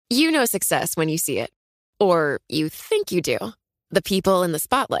You know success when you see it. Or you think you do. The people in the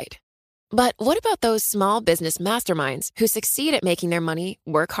spotlight. But what about those small business masterminds who succeed at making their money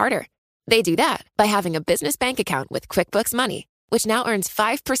work harder? They do that by having a business bank account with QuickBooks Money, which now earns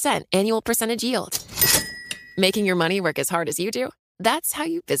 5% annual percentage yield. Making your money work as hard as you do? That's how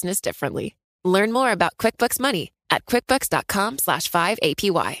you business differently. Learn more about QuickBooks Money at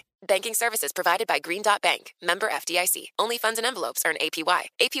quickbooks.com/5APY. Banking services provided by Green Dot Bank. Member FDIC. Only funds and envelopes earn APY.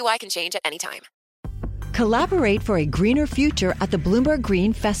 APY can change at any time. Collaborate for a greener future at the Bloomberg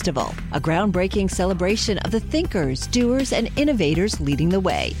Green Festival, a groundbreaking celebration of the thinkers, doers, and innovators leading the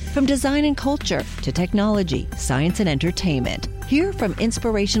way. From design and culture to technology, science, and entertainment. Hear from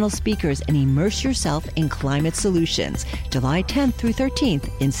inspirational speakers and immerse yourself in climate solutions. July 10th through 13th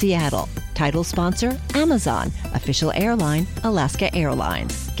in Seattle. Title sponsor, Amazon. Official airline, Alaska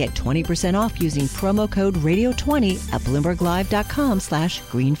Airlines. Get 20% off using promo code radio20 at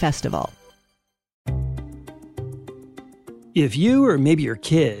BloombergLive.com/greenfestival. If you or maybe your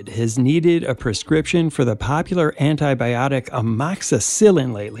kid has needed a prescription for the popular antibiotic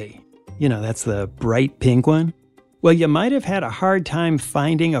amoxicillin lately, that's the bright pink one, well, you might have had a hard time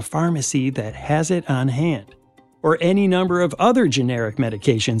finding a pharmacy that has it on hand. Or any number of other generic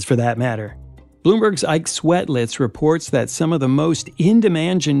medications for that matter. Bloomberg's Ike Swetlitz reports that some of the most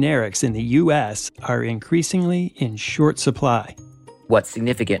in-demand generics in the U.S. are increasingly in short supply. What's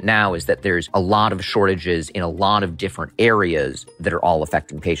significant now is that there's a lot of shortages in a lot of different areas that are all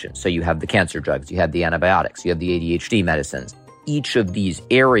affecting patients. So you have the cancer drugs, you have the antibiotics, you have the ADHD medicines. Each of these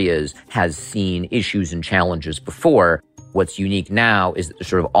areas has seen issues and challenges before. What's unique now is that they're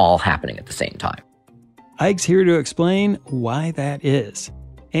sort of all happening at the same time. Ike's here to explain why that is.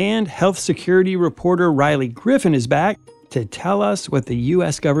 And health security reporter Riley Griffin is back to tell us what the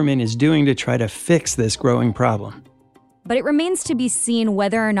U.S. government is doing to try to fix this growing problem. But it remains to be seen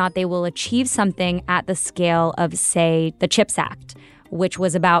whether or not they will achieve something at the scale of, say, the CHIPS Act, which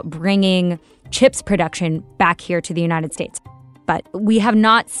was about bringing chips production back here to the United States. But we have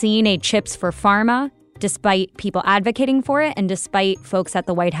not seen a chips for pharma, despite people advocating for it and despite folks at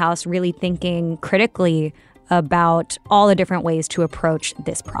the White House really thinking critically about all the different ways to approach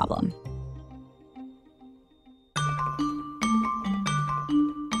this problem.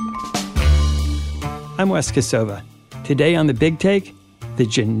 I'm Wes Kosova. Today on The Big Take, the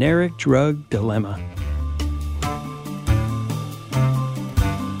generic drug dilemma.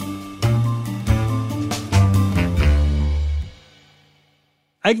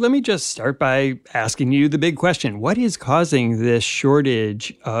 Ike, let me just start by asking you the big question. What is causing this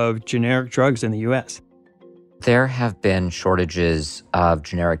shortage of generic drugs in the U.S.? There have been shortages of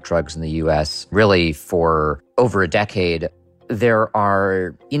generic drugs in the U.S. really for over a decade. There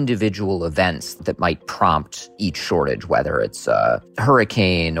are individual events that might prompt each shortage, whether it's a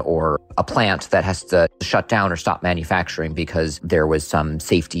hurricane or a plant that has to shut down or stop manufacturing because there was some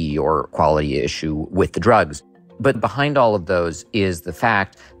safety or quality issue with the drugs. But behind all of those is the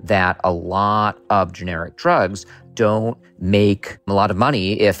fact that a lot of generic drugs don't make a lot of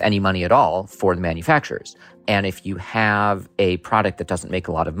money, if any money at all, for the manufacturers. And if you have a product that doesn't make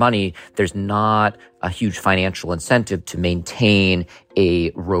a lot of money, there's not a huge financial incentive to maintain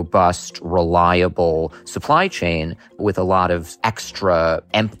a robust, reliable supply chain with a lot of extra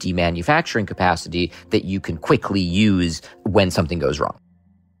empty manufacturing capacity that you can quickly use when something goes wrong.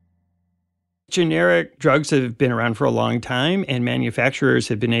 Generic drugs have been around for a long time, and manufacturers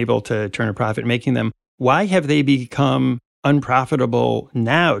have been able to turn a profit making them. Why have they become unprofitable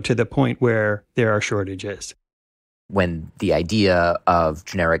now to the point where there are shortages? When the idea of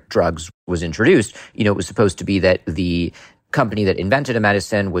generic drugs was introduced, it was supposed to be that the company that invented a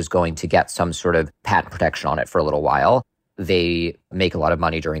medicine was going to get some sort of patent protection on it for a little while. They make a lot of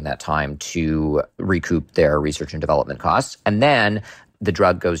money during that time to recoup their research and development costs. And then the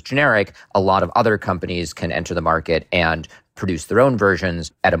drug goes generic. A lot of other companies can enter the market and produce their own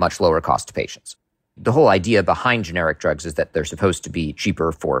versions at a much lower cost to patients. The whole idea behind generic drugs is that they're supposed to be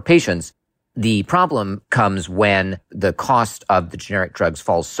cheaper for patients. The problem comes when the cost of the generic drugs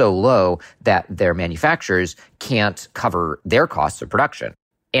falls so low that their manufacturers can't cover their costs of production.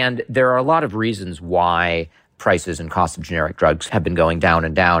 And there are a lot of reasons why prices and costs of generic drugs have been going down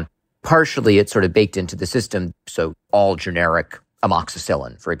and down. Partially, it's sort of baked into the system. So all generic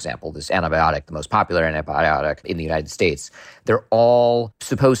amoxicillin, for example, this antibiotic, the most popular antibiotic in the United States, they're all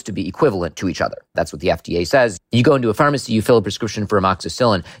supposed to be equivalent to each other. That's what the FDA says. You go into a pharmacy, you fill a prescription for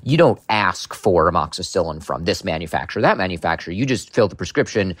amoxicillin. You don't ask for amoxicillin from this manufacturer, that manufacturer. You just fill the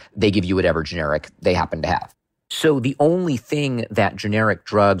prescription. They give you whatever generic they happen to have. So the only thing that generic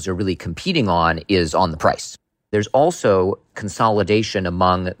drugs are really competing on is on the price. There's also consolidation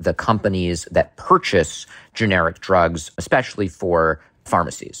among the companies that purchase generic drugs, especially for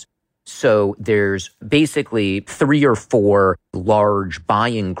pharmacies. So there's basically 3 or 4 large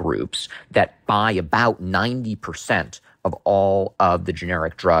buying groups that buy about 90% of all of the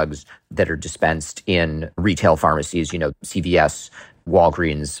generic drugs that are dispensed in retail pharmacies, CVS,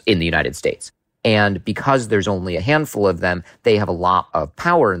 Walgreens in the United States. And because there's only a handful of them, they have a lot of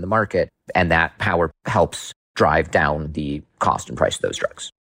power in the market, and that power helps drive down the cost and price of those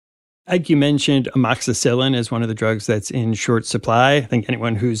drugs. Ike, you mentioned amoxicillin as one of the drugs that's in short supply. I think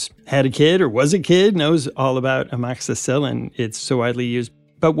anyone who's had a kid or was a kid knows all about amoxicillin. It's so widely used.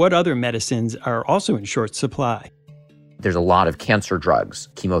 But what other medicines are also in short supply? There's a lot of cancer drugs,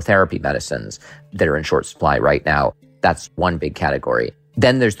 chemotherapy medicines that are in short supply right now. That's one big category.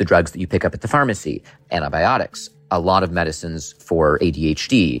 Then there's the drugs that you pick up at the pharmacy, antibiotics, a lot of medicines for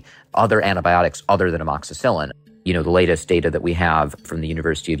ADHD, other antibiotics other than amoxicillin. The latest data that we have from the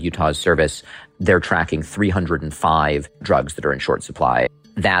University of Utah's service, they're tracking 305 drugs that are in short supply.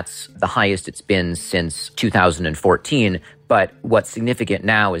 That's the highest it's been since 2014. But what's significant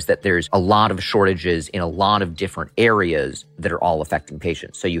now is that there's a lot of shortages in a lot of different areas that are all affecting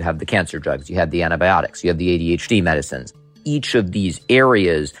patients. So you have the cancer drugs, you have the antibiotics, you have the ADHD medicines. Each of these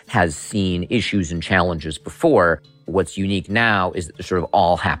areas has seen issues and challenges before. What's unique now is that they're sort of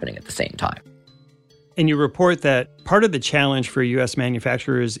all happening at the same time. And you report that part of the challenge for U.S.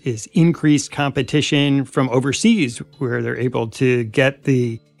 manufacturers is increased competition from overseas, where they're able to get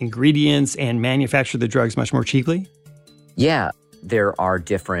the ingredients and manufacture the drugs much more cheaply? Yeah, there are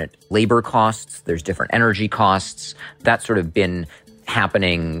different labor costs, there's different energy costs. That's sort of been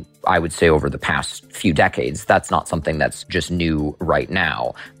happening, I would say, over the past few decades. That's not something that's just new right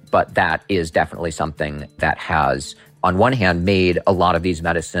now, but that is definitely something that has, on one hand, made a lot of these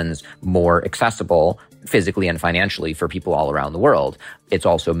medicines more accessible physically and financially for people all around the world. It's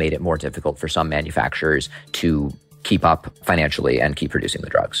also made it more difficult for some manufacturers to keep up financially and keep producing the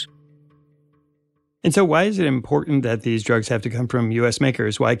drugs. And so why is it important that these drugs have to come from U.S.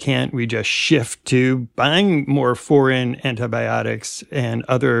 makers? Why can't we just shift to buying more foreign antibiotics and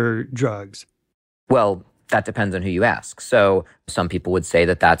other drugs? Well, that depends on who you ask. So some people would say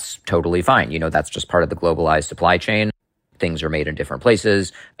that that's totally fine. That's just part of the globalized supply chain. Things are made in different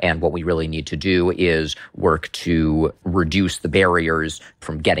places. And what we really need to do is work to reduce the barriers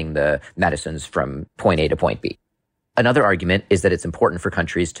from getting the medicines from point A to point B. Another argument is that it's important for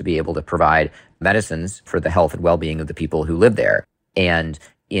countries to be able to provide medicines for the health and well-being of the people who live there. And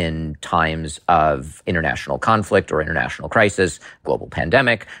in times of international conflict or international crisis, global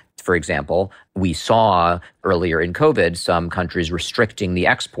pandemic, for example, we saw earlier in COVID some countries restricting the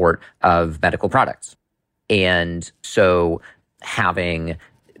export of medical products. And so having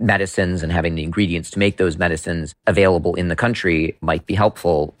medicines and having the ingredients to make those medicines available in the country might be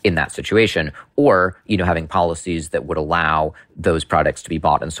helpful in that situation, or, having policies that would allow those products to be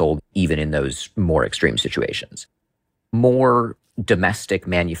bought and sold even in those more extreme situations. More domestic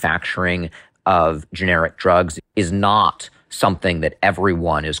manufacturing of generic drugs is not something that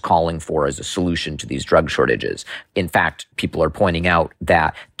everyone is calling for as a solution to these drug shortages. In fact, people are pointing out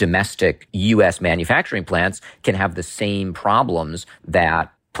that domestic U.S. manufacturing plants can have the same problems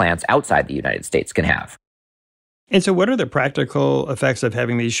that plants outside the United States can have. And so what are the practical effects of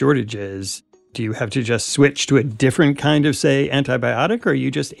having these shortages? Do you have to just switch to a different kind of, say, antibiotic, or are you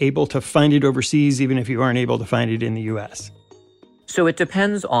just able to find it overseas even if you aren't able to find it in the U.S.? So it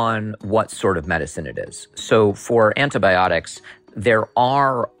depends on what sort of medicine it is. So for antibiotics, there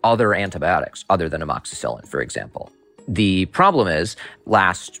are other antibiotics other than amoxicillin, for example. The problem is,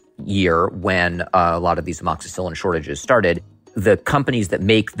 last year when a lot of these amoxicillin shortages started, the companies that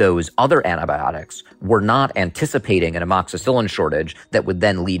make those other antibiotics were not anticipating an amoxicillin shortage that would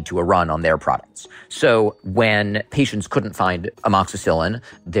then lead to a run on their products. So when patients couldn't find amoxicillin,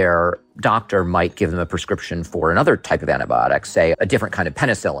 their doctor might give them a prescription for another type of antibiotic, say a different kind of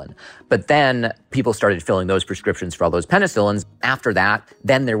penicillin. But then people started filling those prescriptions for all those penicillins. After that,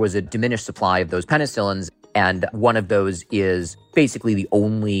 then there was a diminished supply of those penicillins. And one of those is basically the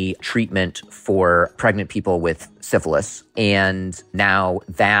only treatment for pregnant people with syphilis. And now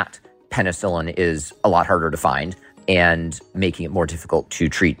that penicillin is a lot harder to find and making it more difficult to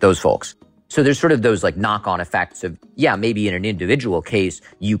treat those folks. So there's sort of those knock-on effects of, maybe in an individual case,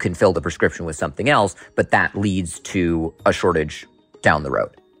 you can fill the prescription with something else, but that leads to a shortage down the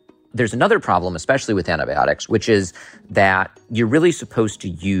road. There's another problem, especially with antibiotics, which is that you're really supposed to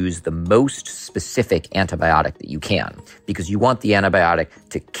use the most specific antibiotic that you can, because you want the antibiotic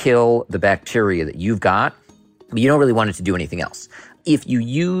to kill the bacteria that you've got, but you don't really want it to do anything else. If you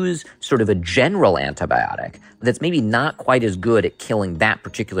use sort of a general antibiotic that's maybe not quite as good at killing that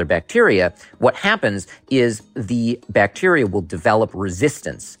particular bacteria, what happens is the bacteria will develop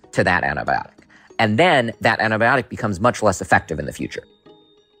resistance to that antibiotic. And then that antibiotic becomes much less effective in the future.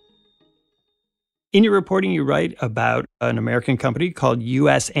 In your reporting, you write about an American company called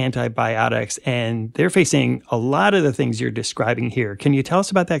U.S. Antibiotics, and they're facing a lot of the things you're describing here. Can you tell us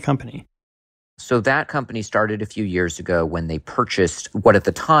about that company? So that company started a few years ago when they purchased what at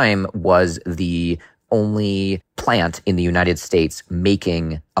the time was the only plant in the United States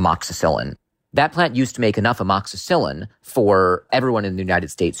making amoxicillin. That plant used to make enough amoxicillin for everyone in the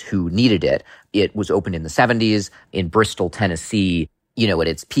United States who needed it. It was opened in the 70s in Bristol, Tennessee. At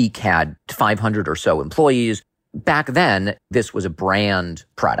its peak had 500 or so employees. Back then, this was a brand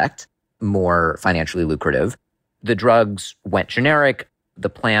product, more financially lucrative. The drugs went generic. The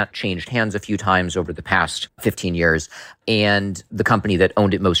plant changed hands a few times over the past 15 years. And the company that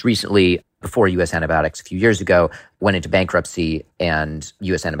owned it most recently, before U.S. Antibiotics a few years ago, went into bankruptcy, and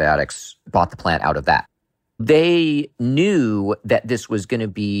U.S. Antibiotics bought the plant out of that. They knew that this was going to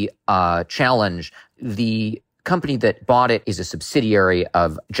be a challenge. The company that bought it is a subsidiary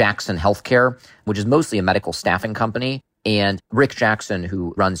of Jackson Healthcare, which is mostly a medical staffing company. And Rick Jackson,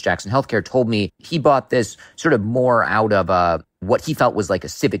 who runs Jackson Healthcare, told me he bought this sort of more out of what he felt was like a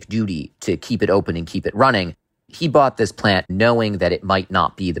civic duty to keep it open and keep it running. He bought this plant knowing that it might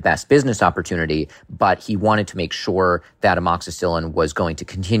not be the best business opportunity, but he wanted to make sure that amoxicillin was going to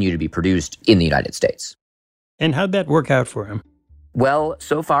continue to be produced in the United States. And how'd that work out for him? Well,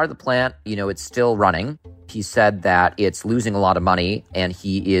 so far the plant, it's still running. He said that it's losing a lot of money, and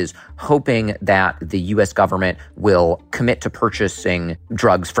he is hoping that the U.S. government will commit to purchasing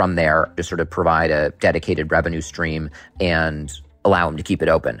drugs from there to sort of provide a dedicated revenue stream and allow him to keep it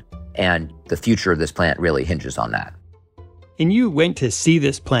open. And the future of this plant really hinges on that. And you went to see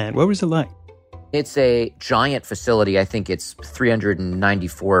this plant. What was it like? It's a giant facility. I think it's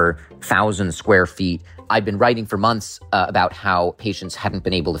 394,000 square feet. I've been writing for months about how patients hadn't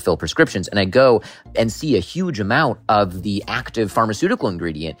been able to fill prescriptions, and I go and see a huge amount of the active pharmaceutical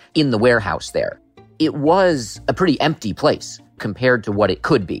ingredient in the warehouse there. It was a pretty empty place compared to what it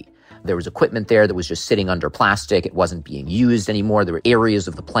could be. There was equipment there that was just sitting under plastic. It wasn't being used anymore. There were areas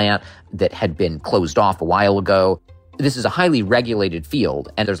of the plant that had been closed off a while ago. This is a highly regulated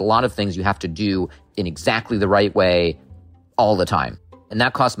field, and there's a lot of things you have to do in exactly the right way all the time. And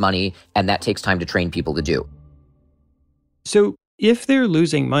that costs money, and that takes time to train people to do. So if they're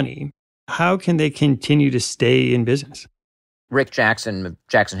losing money, how can they continue to stay in business? Rick Jackson of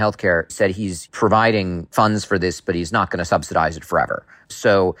Jackson Healthcare said he's providing funds for this, but he's not going to subsidize it forever.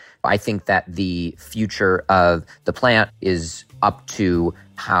 So I think that the future of the plant is up to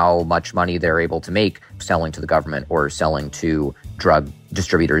how much money they're able to make selling to the government or selling to drug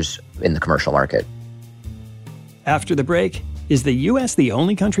distributors in the commercial market. After the break, is the U.S. the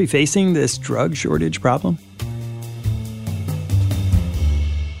only country facing this drug shortage problem?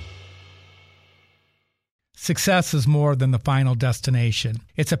 Success is more than the final destination.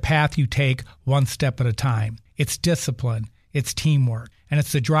 It's a path you take one step at a time. It's discipline, it's teamwork, and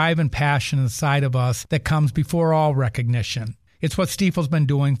it's the drive and passion inside of us that comes before all recognition. It's what Stifel's been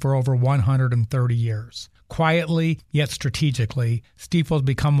doing for over 130 years. Quietly, yet strategically, Stifel's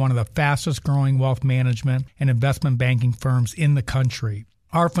become one of the fastest growing wealth management and investment banking firms in the country.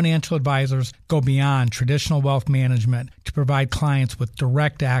 Our financial advisors go beyond traditional wealth management to provide clients with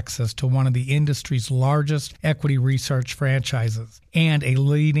direct access to one of the industry's largest equity research franchises and a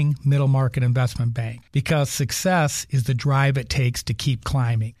leading middle market investment bank, because success is the drive it takes to keep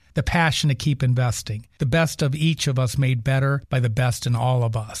climbing, the passion to keep investing, the best of each of us made better by the best in all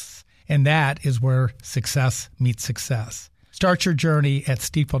of us. And that is where success meets success. Start your journey at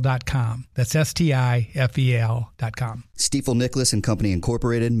Stifel.com. That's Stifel.com. Stifel Nicholas and Company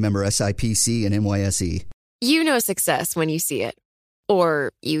Incorporated, member SIPC and NYSE. You know success when you see it.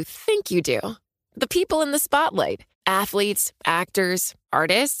 Or you think you do. The people in the spotlight. Athletes, actors,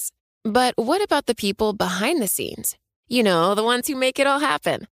 artists. But what about the people behind the scenes? You know, the ones who make it all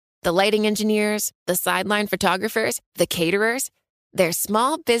happen. The lighting engineers, the sideline photographers, the caterers. They're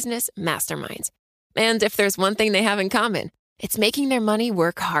small business masterminds. And if there's one thing they have in common, it's making their money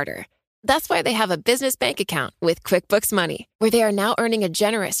work harder. That's why they have a business bank account with QuickBooks Money, where they are now earning a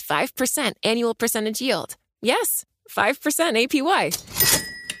generous 5% annual percentage yield. Yes, 5% APY.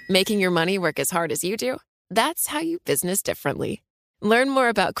 Making your money work as hard as you do? That's how you business differently. Learn more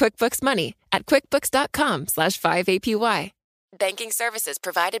about QuickBooks Money at QuickBooks.com/5APY. Banking services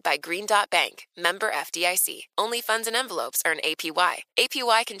provided by Green Dot Bank, member FDIC. Only funds and envelopes earn APY.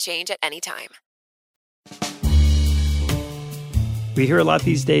 APY can change at any time. We hear a lot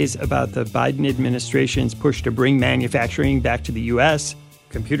these days about the Biden administration's push to bring manufacturing back to the U.S.,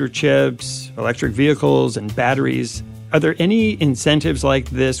 computer chips, electric vehicles, and batteries. Are there any incentives like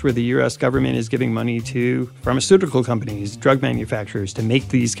this where the U.S. government is giving money to pharmaceutical companies, drug manufacturers, to make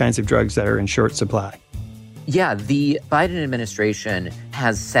these kinds of drugs that are in short supply? Yeah, the Biden administration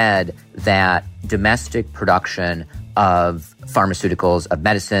has said that domestic production of pharmaceuticals, of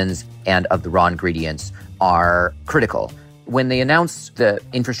medicines, and of the raw ingredients are critical. When they announced the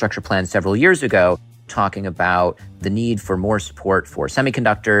infrastructure plan several years ago, talking about the need for more support for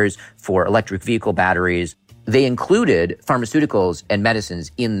semiconductors, for electric vehicle batteries, they included pharmaceuticals and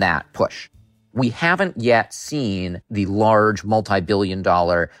medicines in that push. We haven't yet seen the large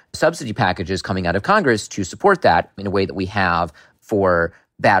multi-billion-dollar subsidy packages coming out of Congress to support that in a way that we have for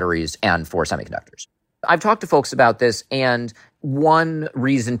batteries and for semiconductors. I've talked to folks about this, and one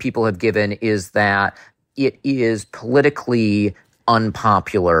reason people have given is that it is politically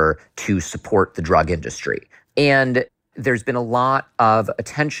unpopular to support the drug industry. And there's been a lot of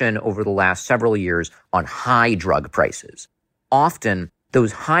attention over the last several years on high drug prices. Often,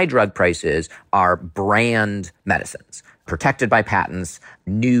 those high drug prices are brand medicines, protected by patents,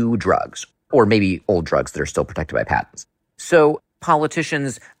 new drugs, or maybe old drugs that are still protected by patents. So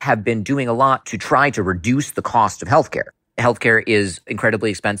politicians have been doing a lot to try to reduce the cost of healthcare. Healthcare is incredibly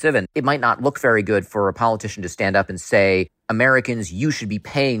expensive, and it might not look very good for a politician to stand up and say, Americans, you should be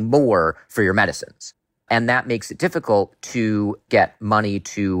paying more for your medicines. And that makes it difficult to get money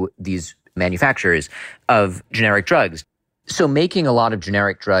to these manufacturers of generic drugs. So making a lot of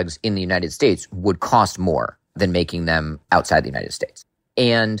generic drugs in the United States would cost more than making them outside the United States.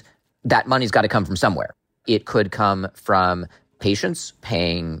 And that money's got to come from somewhere. It could come from patients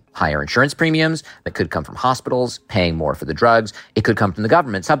paying higher insurance premiums. It could come from hospitals paying more for the drugs. It could come from the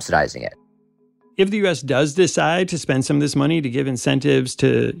government subsidizing it. If the U.S. does decide to spend some of this money to give incentives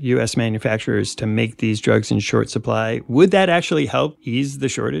to U.S. manufacturers to make these drugs in short supply, would that actually help ease the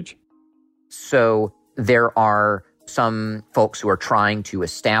shortage? So there are some folks who are trying to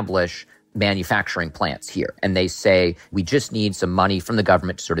establish manufacturing plants here. And they say, we just need some money from the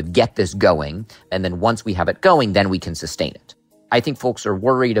government to sort of get this going. And then once we have it going, then we can sustain it. I think folks are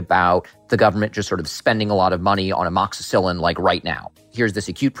worried about the government just sort of spending a lot of money on amoxicillin like right now. Here's this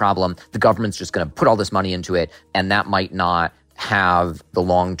acute problem. The government's just going to put all this money into it, and that might not have the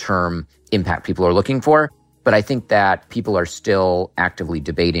long-term impact people are looking for. But I think that people are still actively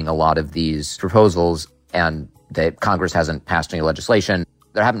debating a lot of these proposals, and that Congress hasn't passed any legislation.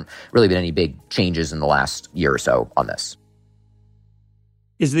 There haven't really been any big changes in the last year or so on this.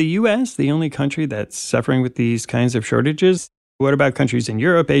 Is the U.S. the only country that's suffering with these kinds of shortages? What about countries in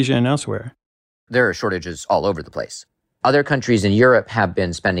Europe, Asia, and elsewhere? There are shortages all over the place. Other countries in Europe have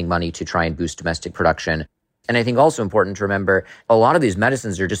been spending money to try and boost domestic production. And I think also important to remember, a lot of these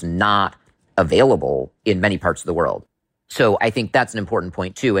medicines are just not available in many parts of the world. So I think that's an important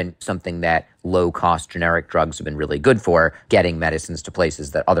point too, and something that low-cost generic drugs have been really good for, getting medicines to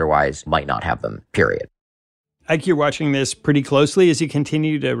places that otherwise might not have them, period. Ike, you're watching this pretty closely as you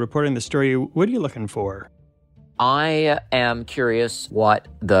continue to report on the story. What are you looking for? I am curious what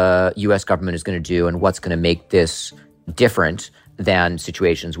the U.S. government is going to do and what's going to make this different than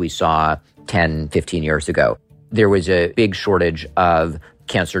situations we saw 10, 15 years ago. There was a big shortage of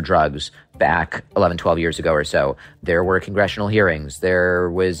cancer drugs back 11, 12 years ago or so. There were congressional hearings.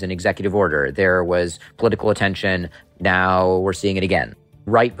 There was an executive order. There was political attention. Now we're seeing it again.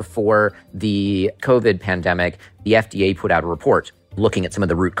 Right before the COVID pandemic, the FDA put out a report looking at some of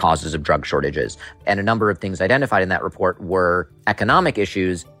the root causes of drug shortages. And a number of things identified in that report were economic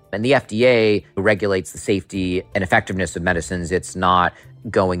issues. And the FDA regulates the safety and effectiveness of medicines. It's not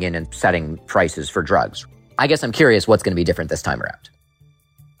going in and setting prices for drugs. I guess I'm curious what's going to be different this time around.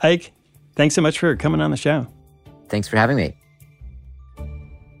 Ike, thanks so much for coming on the show. Thanks for having me.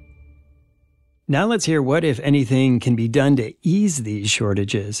 Now let's hear what, if anything, can be done to ease these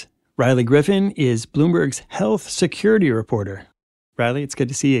shortages. Riley Griffin is Bloomberg's health security reporter. Riley, it's good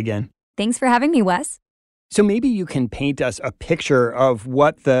to see you again. Thanks for having me, Wes. So maybe you can paint us a picture of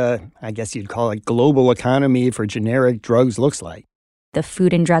what the, I guess you'd call it, global economy for generic drugs looks like. The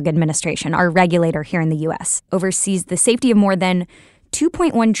Food and Drug Administration, our regulator here in the U.S., oversees the safety of more than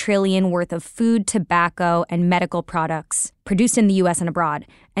 $2.1 trillion worth of food, tobacco, and medical products produced in the U.S. and abroad.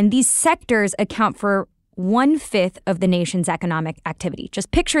 And these sectors account for 1/5 of the nation's economic activity.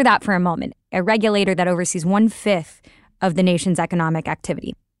 Just picture that for a moment. A regulator that oversees 1/5 of the nation's economic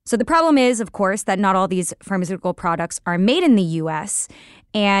activity. So the problem is, of course, that not all these pharmaceutical products are made in the U.S.,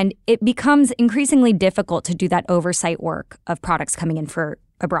 and it becomes increasingly difficult to do that oversight work of products coming in from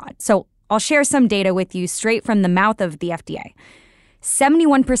abroad. So I'll share some data with you straight from the mouth of the FDA.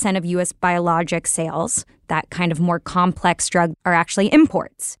 71% of U.S. biologic sales, that kind of more complex drug, are actually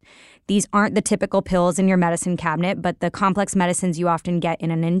imports. These aren't the typical pills in your medicine cabinet, but the complex medicines you often get in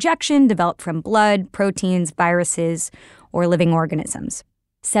an injection developed from blood, proteins, viruses, or living organisms.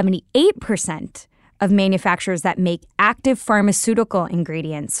 78% of manufacturers that make active pharmaceutical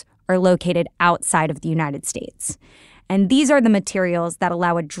ingredients are located outside of the United States. And these are the materials that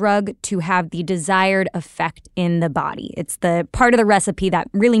allow a drug to have the desired effect in the body. It's the part of the recipe that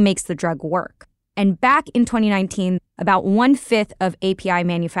really makes the drug work. And back in 2019, about 1/5 of API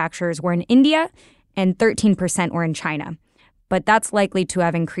manufacturers were in India and 13% were in China. But that's likely to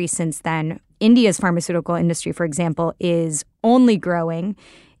have increased since then. India's pharmaceutical industry, for example, is only growing.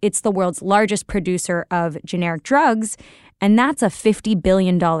 It's the world's largest producer of generic drugs, and that's a $50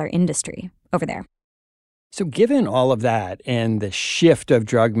 billion industry over there. So given all of that and the shift of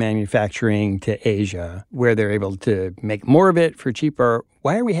drug manufacturing to Asia, where they're able to make more of it for cheaper,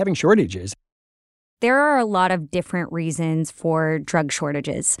 why are we having shortages? There are a lot of different reasons for drug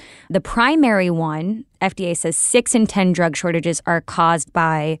shortages. The primary one, FDA says 6 in 10 drug shortages are caused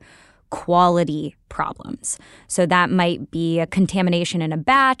by quality problems. So that might be a contamination in a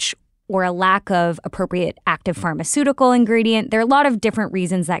batch or a lack of appropriate active pharmaceutical ingredient. There are a lot of different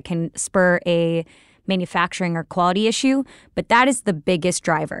reasons that can spur a manufacturing or quality issue, but that is the biggest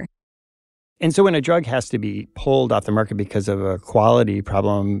driver. And so when a drug has to be pulled off the market because of a quality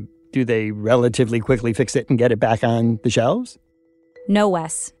problem, do they relatively quickly fix it and get it back on the shelves? No,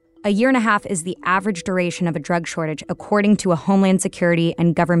 Wes. 1.5 years is the average duration of a drug shortage, according to a Homeland Security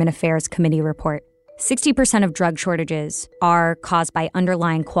and Government Affairs Committee report. 60% of drug shortages are caused by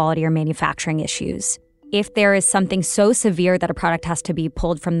underlying quality or manufacturing issues. If there is something so severe that a product has to be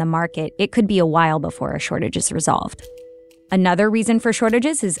pulled from the market, it could be a while before a shortage is resolved. Another reason for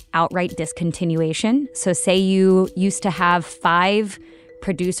shortages is outright discontinuation. So say you used to have 5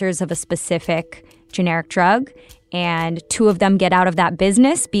 producers of a specific generic drug, and 2 of them get out of that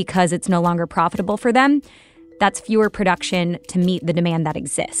business because it's no longer profitable for them. That's fewer production to meet the demand that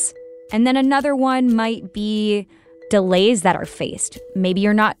exists. And then another one might be delays that are faced. Maybe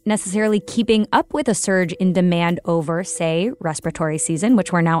you're not necessarily keeping up with a surge in demand over, say, respiratory season,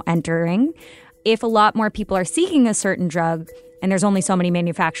 which we're now entering. If a lot more people are seeking a certain drug and there's only so many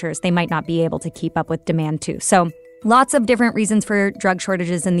manufacturers, they might not be able to keep up with demand too. So lots of different reasons for drug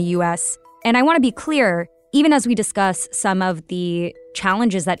shortages in the U.S. And I want to be clear, even as we discuss some of the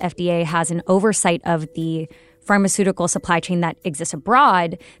challenges that FDA has in oversight of the pharmaceutical supply chain that exists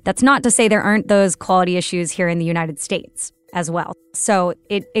abroad, that's not to say there aren't those quality issues here in the United States as well. So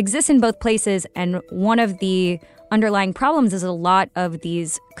it exists in both places, and one of the underlying problems is a lot of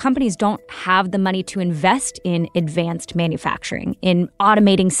these companies don't have the money to invest in advanced manufacturing, in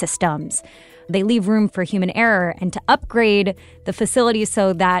automating systems. They leave room for human error, and to upgrade the facilities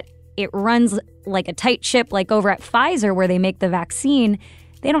so that it runs like a tight ship, like over at Pfizer where they make the vaccine,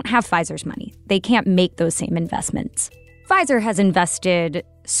 they don't have Pfizer's money. They can't make those same investments. Pfizer has invested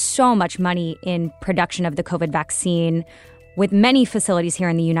so much money in production of the COVID vaccine with many facilities here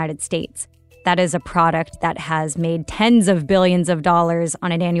in the United States. That is a product that has made tens of billions of dollars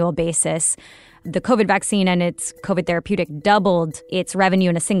on an annual basis. The COVID vaccine and its COVID therapeutic doubled its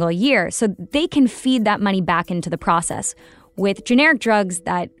revenue in a single year. So they can feed that money back into the process. With generic drugs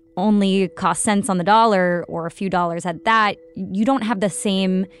that only cost cents on the dollar or a few dollars at that, you don't have the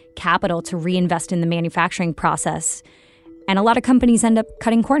same capital to reinvest in the manufacturing process. And a lot of companies end up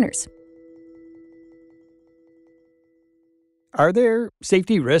cutting corners. Are there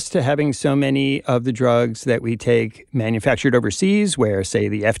safety risks to having so many of the drugs that we take manufactured overseas where, say,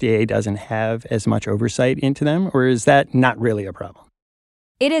 the FDA doesn't have as much oversight into them? Or is that not really a problem?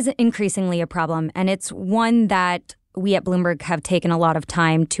 It is increasingly a problem, and it's one that we at Bloomberg have taken a lot of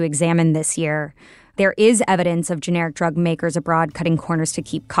time to examine this year. There is evidence of generic drug makers abroad cutting corners to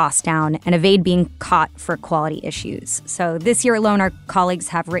keep costs down and evade being caught for quality issues. So this year alone, our colleagues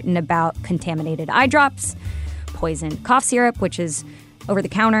have written about contaminated eye drops, poisoned cough syrup, which is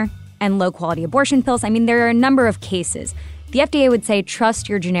over-the-counter, and low-quality abortion pills. I mean, there are a number of cases. The FDA would say, trust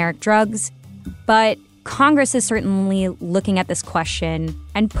your generic drugs, but Congress is certainly looking at this question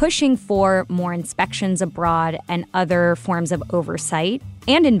and pushing for more inspections abroad and other forms of oversight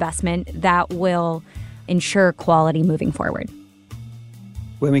and investment that will ensure quality moving forward.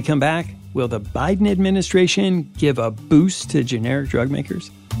 When we come back, will the Biden administration give a boost to generic drug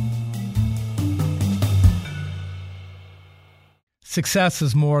makers? Success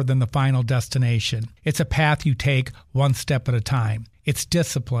is more than the final destination. It's a path you take one step at a time. It's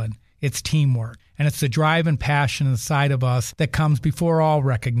discipline. It's teamwork. And it's the drive and passion inside of us that comes before all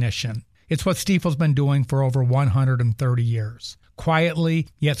recognition. It's what Stifel's been doing for over 130 years. Quietly,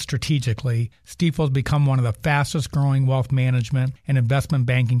 yet strategically, Stifel has become one of the fastest growing wealth management and investment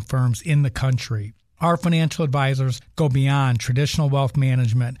banking firms in the country. Our financial advisors go beyond traditional wealth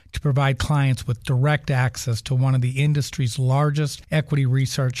management to provide clients with direct access to one of the industry's largest equity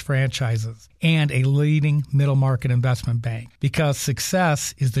research franchises and a leading middle market investment bank, because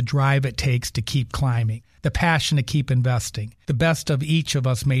success is the drive it takes to keep climbing, the passion to keep investing, the best of each of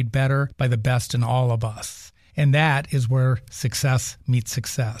us made better by the best in all of us. And that is where success meets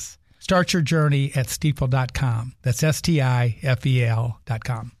success. Start your journey at Stifel.com. That's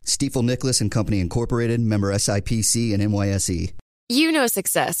Stifel.com. Stifel Nicholas and Company Incorporated, member SIPC and NYSE. You know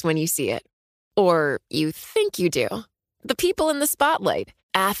success when you see it. Or you think you do. The people in the spotlight.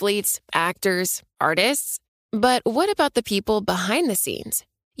 Athletes, actors, artists. But what about the people behind the scenes?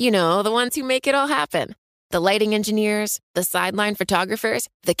 You know, the ones who make it all happen. The lighting engineers, the sideline photographers,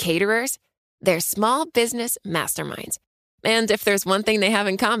 the caterers. They're small business masterminds. And if there's one thing they have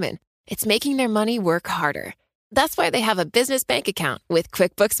in common, it's making their money work harder. That's why they have a business bank account with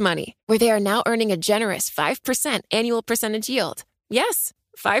QuickBooks Money, where they are now earning a generous 5% annual percentage yield. Yes,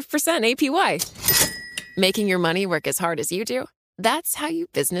 5% APY. Making your money work as hard as you do? That's how you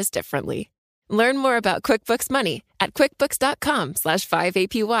business differently. Learn more about QuickBooks Money at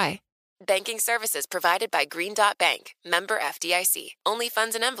quickbooks.com/5APY. Banking services provided by Green Dot Bank, member FDIC. Only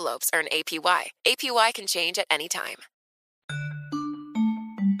funds and envelopes earn APY. APY can change at any time.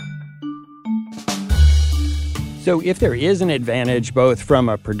 So if there is an advantage both from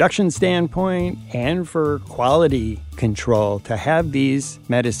a production standpoint and for quality control to have these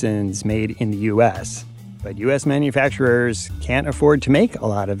medicines made in the U.S., but U.S. manufacturers can't afford to make a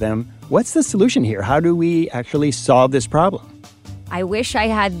lot of them, what's the solution here? How do we actually solve this problem? I wish I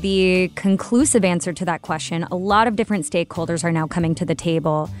had the conclusive answer to that question. A lot of different stakeholders are now coming to the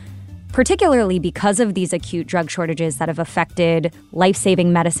table, particularly because of these acute drug shortages that have affected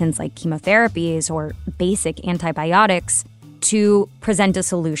life-saving medicines like chemotherapies or basic antibiotics, to present a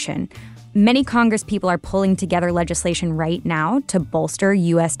solution. Many Congress people are pulling together legislation right now to bolster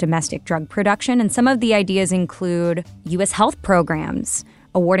U.S. domestic drug production, and some of the ideas include U.S. health programs,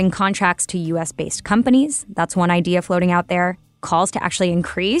 awarding contracts to U.S.-based companies. That's one idea floating out there. Calls to actually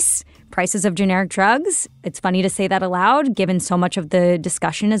increase prices of generic drugs. It's funny to say that aloud, given so much of the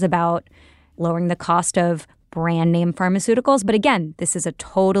discussion is about lowering the cost of brand name pharmaceuticals. But again, this is a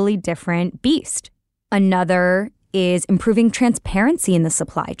totally different beast. Another is improving transparency in the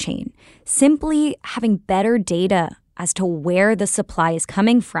supply chain. Simply having better data as to where the supply is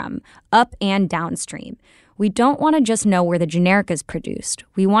coming from, up and downstream. We don't want to just know where the generic is produced.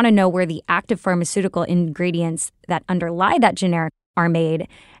 We want to know where the active pharmaceutical ingredients that underlie that generic are made,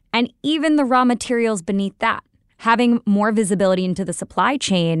 and even the raw materials beneath that. Having more visibility into the supply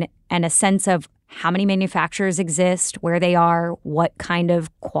chain and a sense of how many manufacturers exist, where they are, what kind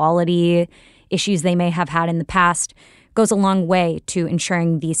of quality issues they may have had in the past, goes a long way to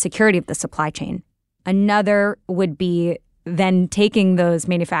ensuring the security of the supply chain. Another would be then taking those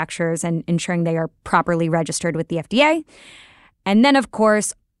manufacturers and ensuring they are properly registered with the FDA. And then, of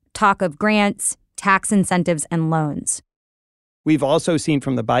course, talk of grants, tax incentives, and loans. We've also seen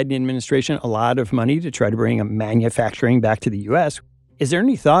from the Biden administration a lot of money to try to bring manufacturing back to the U.S. Is there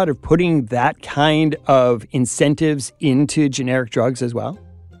any thought of putting that kind of incentives into generic drugs as well?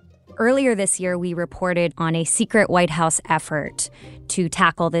 Earlier this year, we reported on a secret White House effort to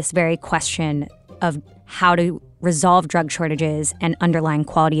tackle this very question of how to resolve drug shortages and underlying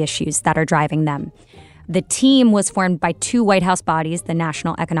quality issues that are driving them. The team was formed by two White House bodies, the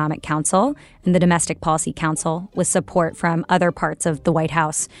National Economic Council and the Domestic Policy Council, with support from other parts of the White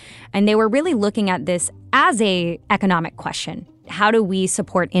House. And they were really looking at this as an economic question. How do we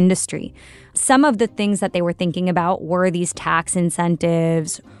support industry? Some of the things that they were thinking about were these tax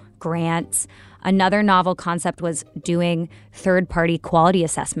incentives, grants. Another novel concept was doing third-party quality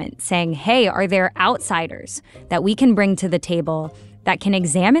assessment, saying, hey, are there outsiders that we can bring to the table that can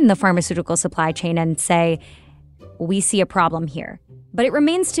examine the pharmaceutical supply chain and say, we see a problem here? But it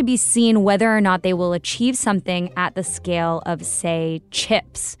remains to be seen whether or not they will achieve something at the scale of, say,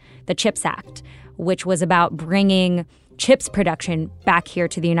 CHIPS, the CHIPS Act, which was about bringing chips production back here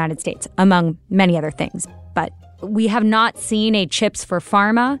to the United States, among many other things. But we have not seen a chips for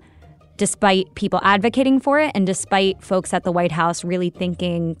pharma, despite people advocating for it and despite folks at the White House really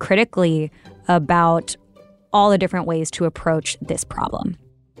thinking critically about all the different ways to approach this problem.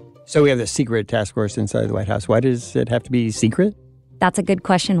 So we have the secret task force inside the White House. Why does it have to be secret? That's a good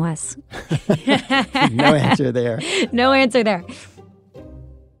question, Wes. No answer there. No answer there.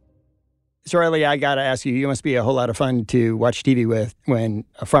 So, Riley, I got to ask you, you must be a whole lot of fun to watch TV with when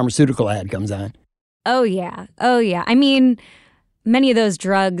a pharmaceutical ad comes on. Oh, yeah. I mean, Many of those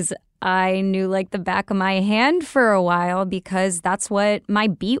drugs I knew like the back of my hand for a while because that's what my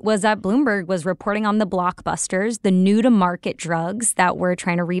beat was at Bloomberg, was reporting on the blockbusters, the new-to-market drugs that were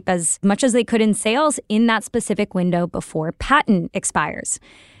trying to reap as much as they could in sales in that specific window before patent expires.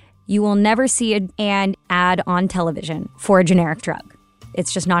 You will never see an ad on television for a generic drug.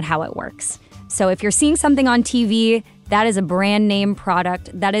 It's just not how it works. So if you're seeing something on TV, that is a brand name product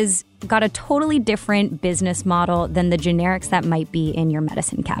that has got a totally different business model than the generics that might be in your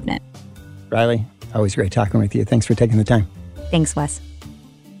medicine cabinet. Riley, always great talking with you. Thanks for taking the time. Thanks, Wes.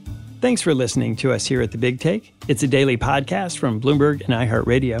 Thanks for listening to us here at The Big Take. It's a daily podcast from Bloomberg and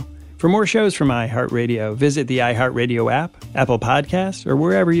iHeartRadio. For more shows from iHeartRadio, visit the iHeartRadio app, Apple Podcasts, or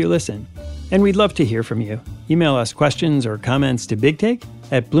wherever you listen. And we'd love to hear from you. Email us questions or comments to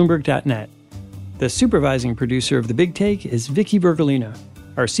bigtake@bloomberg.net. The supervising producer of The Big Take is Vicky Vergolina.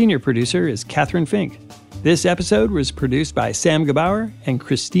 Our senior producer is Catherine Fink. This episode was produced by Sam Gebauer and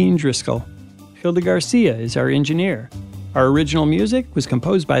Christine Driscoll. Hilda Garcia is our engineer. Our original music was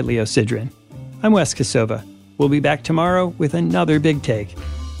composed by Leo Sidran. I'm Wes Kosova. We'll be back tomorrow with another Big Take.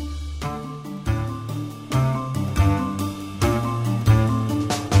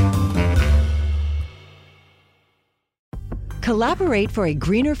 Collaborate for a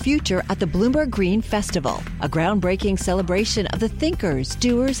greener future at the Bloomberg Green Festival, a groundbreaking celebration of the thinkers,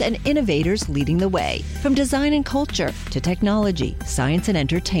 doers, and innovators leading the way. From design and culture to technology, science, and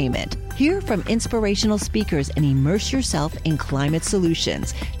entertainment. Hear from inspirational speakers and immerse yourself in climate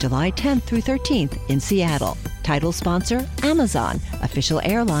solutions. July 10th through 13th in Seattle. Title sponsor, Amazon. Official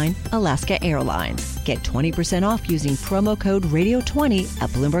airline, Alaska Airlines. Get 20% off using promo code radio20 at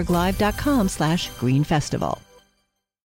bloomberglive.com/greenfestival.